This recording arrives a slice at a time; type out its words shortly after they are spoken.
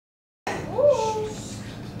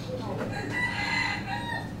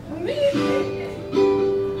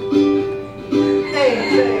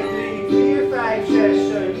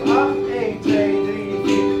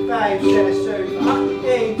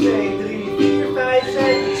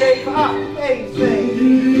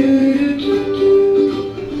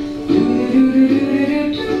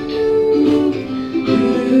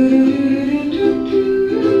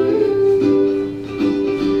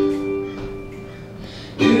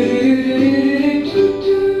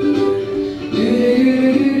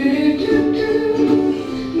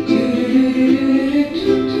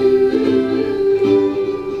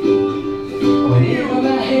Whenever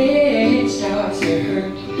my head starts to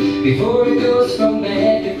hurt, before it goes from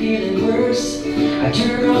bad to feeling worse, I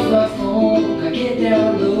turn off my phone, I get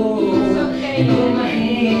down low, and put my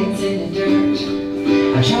hands in the dirt.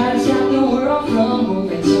 I try to stop the world from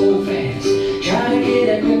moving so fast, try to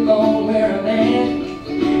get a grip on where I'm at,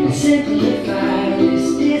 and simplify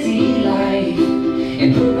this dizzy life,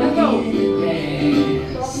 and put my